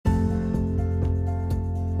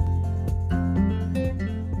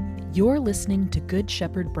You're listening to Good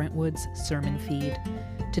Shepherd Brentwood's Sermon Feed.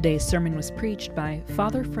 Today's sermon was preached by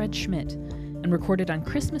Father Fred Schmidt and recorded on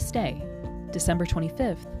Christmas Day, December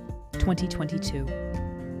 25th, 2022.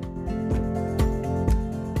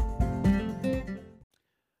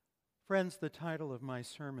 Friends, the title of my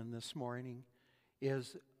sermon this morning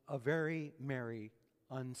is A Very Merry,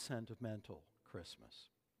 Unsentimental Christmas.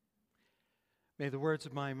 May the words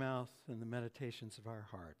of my mouth and the meditations of our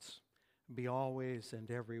hearts be always and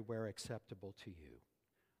everywhere acceptable to you,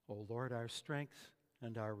 O Lord, our strength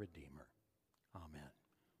and our Redeemer. Amen.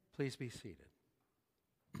 Please be seated.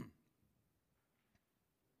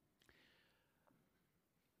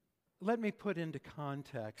 Let me put into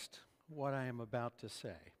context what I am about to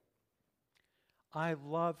say. I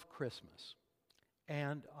love Christmas,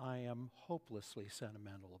 and I am hopelessly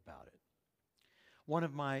sentimental about it. One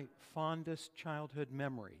of my fondest childhood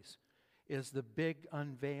memories is the big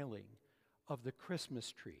unveiling of the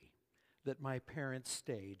Christmas tree that my parents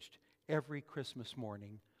staged every Christmas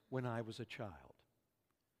morning when I was a child.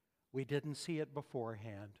 We didn't see it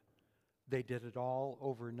beforehand. They did it all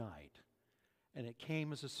overnight, and it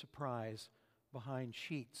came as a surprise behind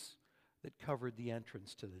sheets that covered the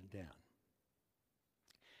entrance to the den.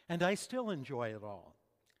 And I still enjoy it all.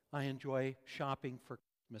 I enjoy shopping for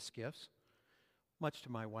Christmas gifts, much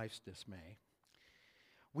to my wife's dismay.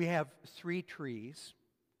 We have 3 trees.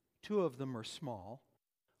 2 of them are small,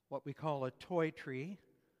 what we call a toy tree,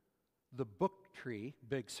 the book tree,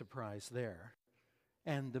 big surprise there,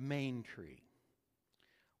 and the main tree.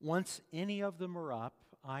 Once any of them are up,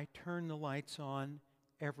 I turn the lights on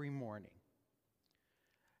every morning.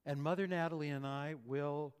 And Mother Natalie and I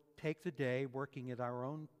will take the day working at our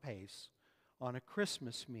own pace on a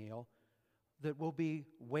Christmas meal that will be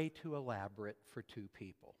way too elaborate for 2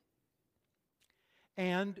 people.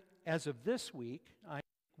 And as of this week,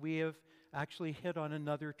 we have actually hit on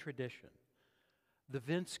another tradition, the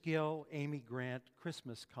Vince Gill, Amy Grant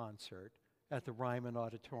Christmas concert at the Ryman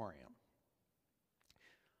Auditorium.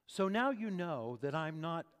 So now you know that I'm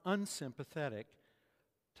not unsympathetic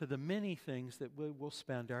to the many things that we will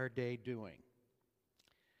spend our day doing.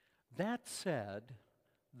 That said,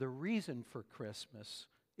 the reason for Christmas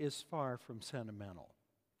is far from sentimental.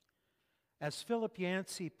 As Philip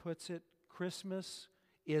Yancey puts it, Christmas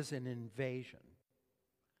is an invasion,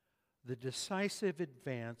 the decisive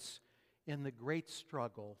advance in the great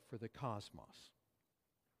struggle for the cosmos.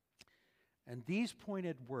 And these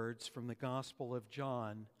pointed words from the Gospel of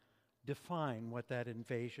John define what that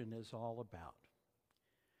invasion is all about.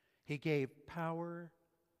 He gave power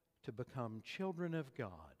to become children of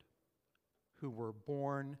God, who were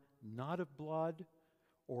born not of blood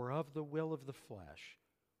or of the will of the flesh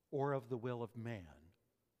or of the will of man,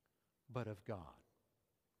 but of God.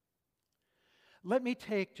 Let me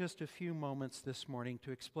take just a few moments this morning to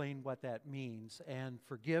explain what that means, and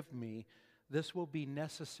forgive me, this will be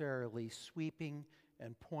necessarily sweeping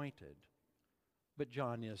and pointed, but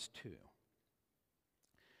John is too.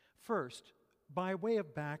 First, by way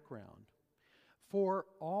of background, for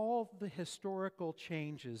all the historical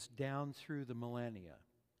changes down through the millennia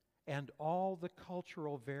and all the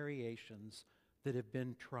cultural variations that have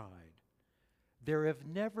been tried, there have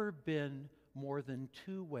never been more than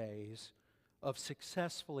 2 ways of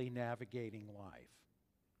successfully navigating life: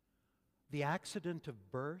 the accident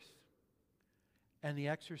of birth and the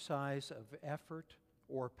exercise of effort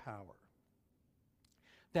or power.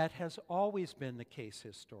 That has always been the case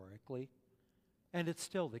historically, and it's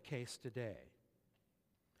still the case today.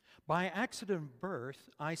 By accident of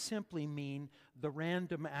birth, I simply mean the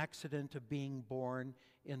random accident of being born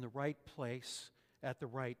in the right place at the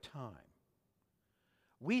right time.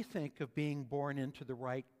 We think of being born into the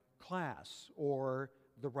right class or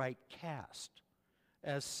the right caste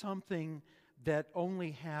as something that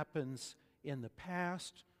only happens in the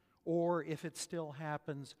past, or if it still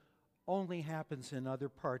happens, only happens in other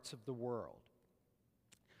parts of the world.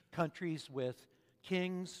 Countries with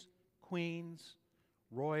kings, queens,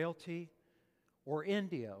 royalty, or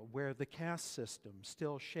India, where the caste system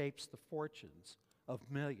still shapes the fortunes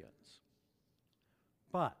of millions.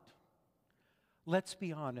 But let's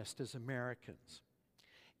be honest as Americans.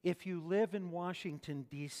 If you live in Washington,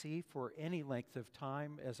 D.C. for any length of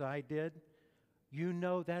time, as I did, you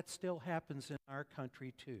know that still happens in our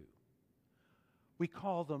country too. We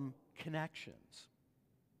call them connections.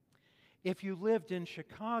 If you lived in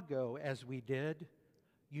Chicago, as we did,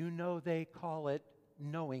 you know they call it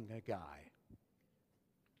knowing a guy.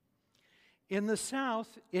 In the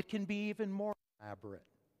South, it can be even more elaborate.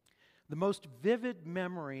 The most vivid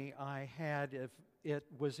memory I had of it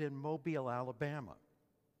was in Mobile, Alabama.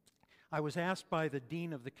 I was asked by the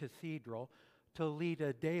dean of the cathedral to lead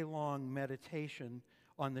a day-long meditation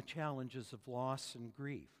on the challenges of loss and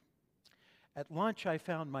grief. At lunch, I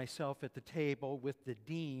found myself at the table with the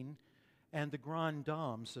dean and the grand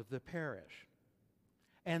dames of the parish.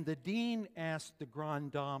 And the dean asked the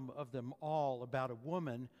grand dame of them all about a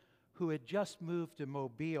woman who had just moved to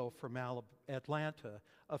Mobile from Atlanta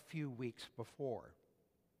a few weeks before.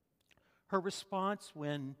 Her response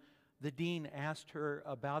when the dean asked her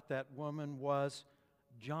about that woman was,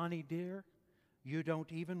 "Johnny dear, you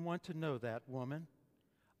don't even want to know that woman.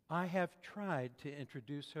 I have tried to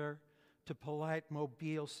introduce her to polite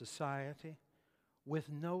Mobile society with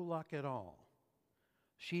no luck at all.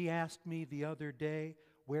 She asked me the other day,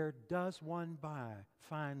 where does one buy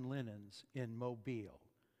fine linens in Mobile?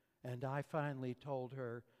 And I finally told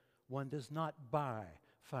her, one does not buy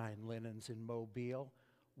fine linens in Mobile,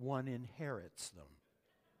 one inherits them."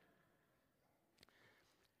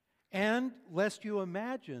 And lest you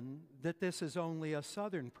imagine that this is only a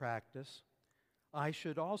Southern practice, I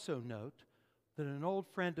should also note that an old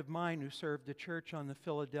friend of mine who served the church on the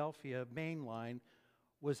Philadelphia Main Line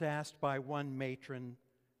was asked by one matron,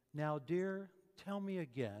 "Now, dear, tell me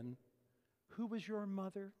again, who was your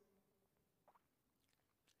mother?"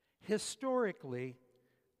 Historically,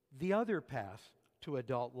 the other path to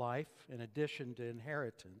adult life, in addition to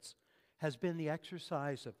inheritance, has been the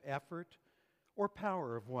exercise of effort or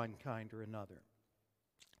power of one kind or another.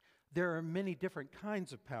 There are many different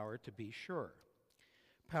kinds of power, to be sure.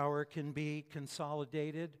 Power can be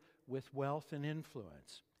consolidated with wealth and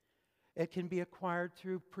influence. It can be acquired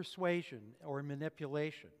through persuasion or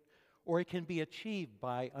manipulation, or it can be achieved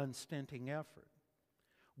by unstinting effort.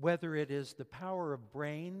 Whether it is the power of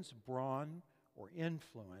brains, brawn, or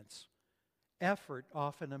influence, effort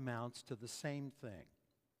often amounts to the same thing.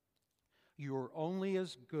 You are only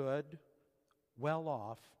as good, well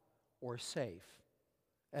off, or safe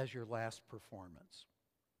as your last performance.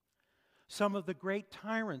 Some of the great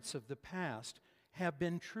tyrants of the past have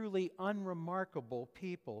been truly unremarkable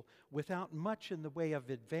people without much in the way of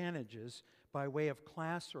advantages by way of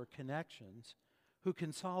class or connections, who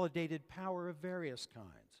consolidated power of various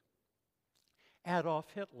kinds.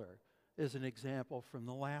 Adolf Hitler is an example from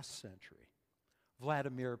the last century.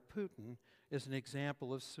 Vladimir Putin is an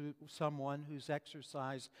example of someone whose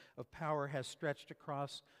exercise of power has stretched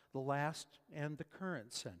across the last and the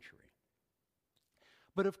current century.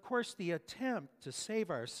 But of course, the attempt to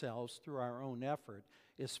save ourselves through our own effort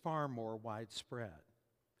is far more widespread.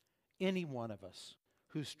 Any one of us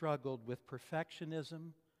who struggled with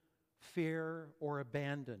perfectionism, fear, or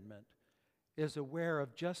abandonment is aware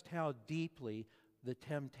of just how deeply the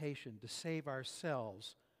temptation to save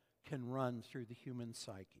ourselves can run through the human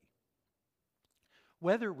psyche.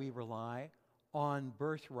 Whether we rely on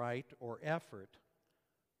birthright or effort,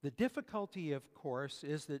 the difficulty, of course,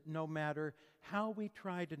 is that no matter how we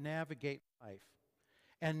try to navigate life,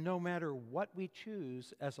 and no matter what we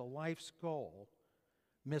choose as a life's goal,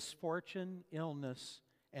 misfortune, illness,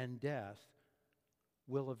 and death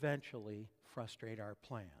will eventually frustrate our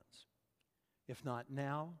plans. If not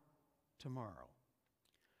now, tomorrow.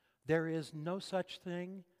 There is no such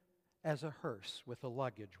thing as a hearse with a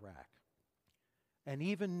luggage rack. And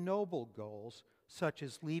even noble goals, such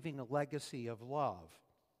as leaving a legacy of love,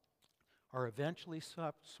 are eventually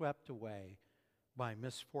swept away by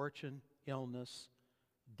misfortune, illness,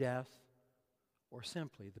 death, or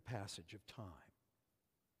simply the passage of time.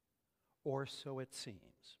 Or so it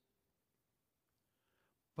seems.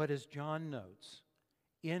 But as John notes,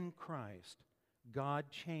 in Christ, God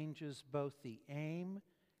changes both the aim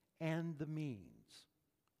and the means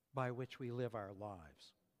by which we live our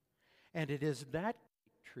lives. And it is that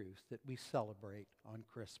truth that we celebrate on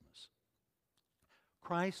Christmas.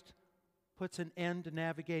 Christ puts an end to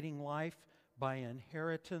navigating life by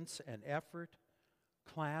inheritance and effort,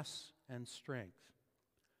 class and strength.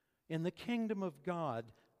 In the kingdom of God,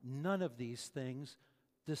 none of these things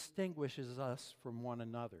distinguishes us from one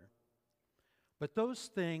another. But those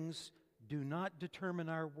things do not determine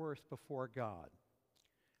our worth before God.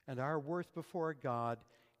 And our worth before God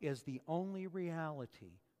is the only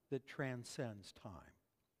reality that transcends time.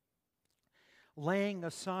 Laying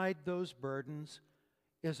aside those burdens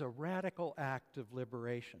is a radical act of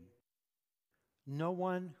liberation. No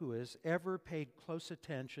one who has ever paid close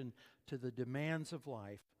attention to the demands of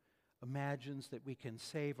life imagines that we can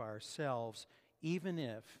save ourselves, even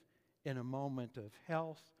if, in a moment of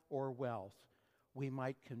health or wealth, we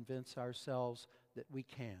might convince ourselves that we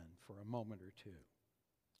can for a moment or two.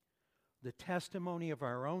 The testimony of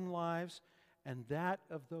our own lives and that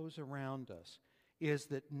of those around us is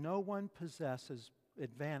that no one possesses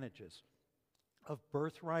advantages of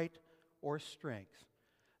birthright or strength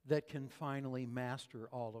that can finally master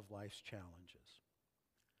all of life's challenges.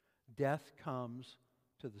 Death comes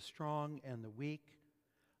to the strong and the weak,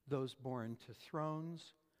 those born to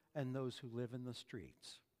thrones and those who live in the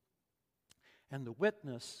streets. And the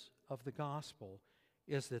witness of the gospel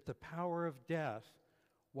is that the power of death,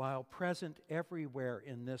 while present everywhere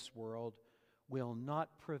in this world, will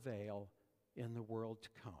not prevail in the world to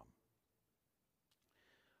come.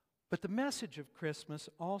 But the message of Christmas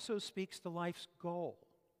also speaks to life's goal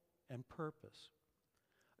and purpose.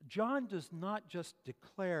 John does not just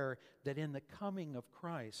declare that in the coming of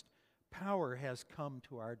Christ, power has come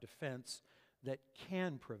to our defense that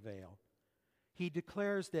can prevail. He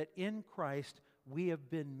declares that in Christ we have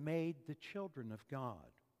been made the children of God.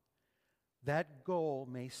 That goal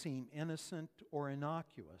may seem innocent or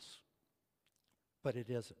innocuous, but it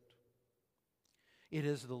isn't. It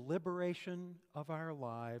is the liberation of our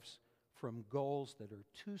lives from goals that are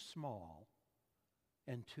too small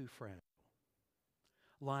and too fragile.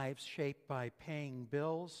 Lives shaped by paying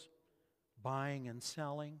bills, buying and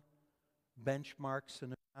selling, benchmarks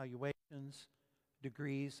and evaluations,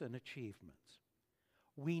 degrees and achievements.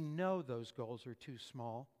 We know those goals are too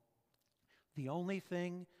small. The only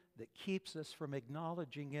thing that keeps us from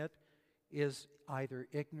acknowledging it is either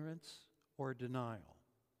ignorance or denial.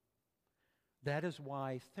 That is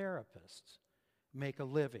why therapists make a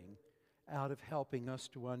living out of helping us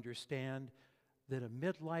to understand that a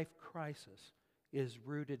midlife crisis is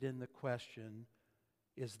rooted in the question,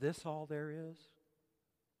 is this all there is?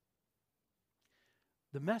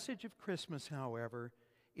 The message of Christmas, however,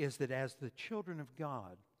 is that as the children of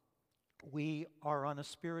God, we are on a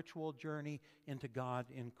spiritual journey into God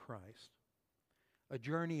in Christ, a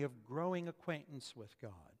journey of growing acquaintance with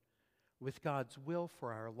God, with God's will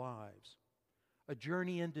for our lives, a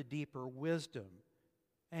journey into deeper wisdom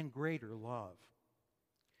and greater love.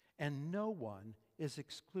 And no one is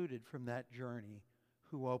excluded from that journey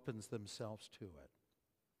who opens themselves to it.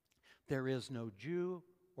 There is no Jew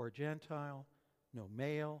or Gentile, no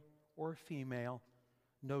male or female,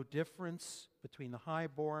 no difference between the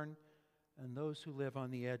highborn and those who live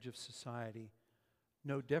on the edge of society,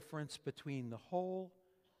 no difference between the whole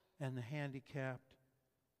and the handicapped,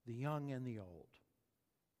 the young and the old.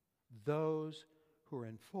 Those who are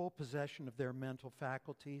in full possession of their mental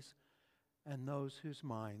faculties and those whose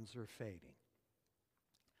minds are fading.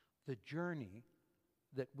 The journey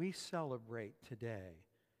that we celebrate today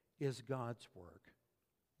is God's work,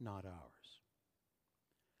 not ours.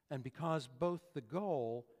 And because both the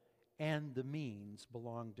goal and the means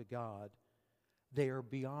belong to God, they are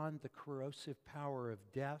beyond the corrosive power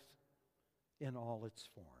of death in all its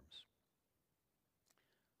forms.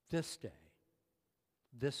 This day,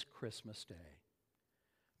 this Christmas day,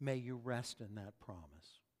 may you rest in that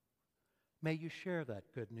promise. May you share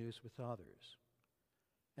that good news with others.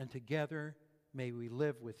 And together, may we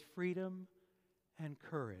live with freedom and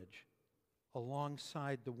courage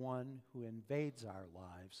alongside the one who invades our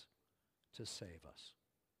lives to save us.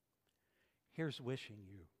 Here's wishing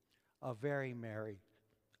you a very merry,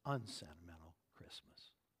 unsentimental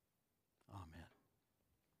Christmas. Amen.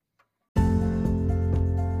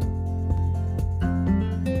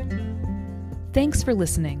 Thanks for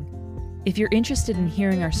listening. If you're interested in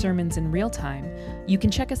hearing our sermons in real time, you can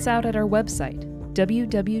check us out at our website,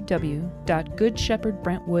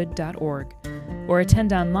 www.goodshepherdbrentwood.org, or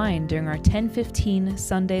attend online during our 10:15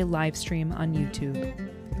 Sunday live stream on YouTube.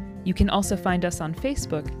 You can also find us on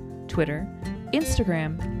Facebook, Twitter,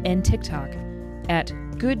 Instagram, and TikTok at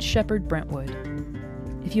Good Shepherd Brentwood.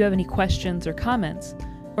 If you have any questions or comments,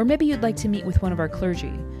 or maybe you'd like to meet with one of our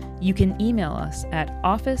clergy, you can email us at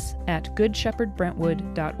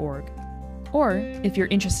office@goodshepherdbrentwood.org. Or if you're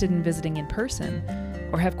interested in visiting in person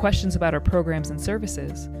or have questions about our programs and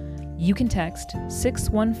services, you can text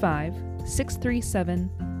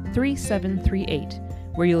 615-637-3738,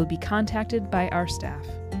 where you'll be contacted by our staff.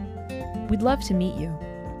 We'd love to meet you.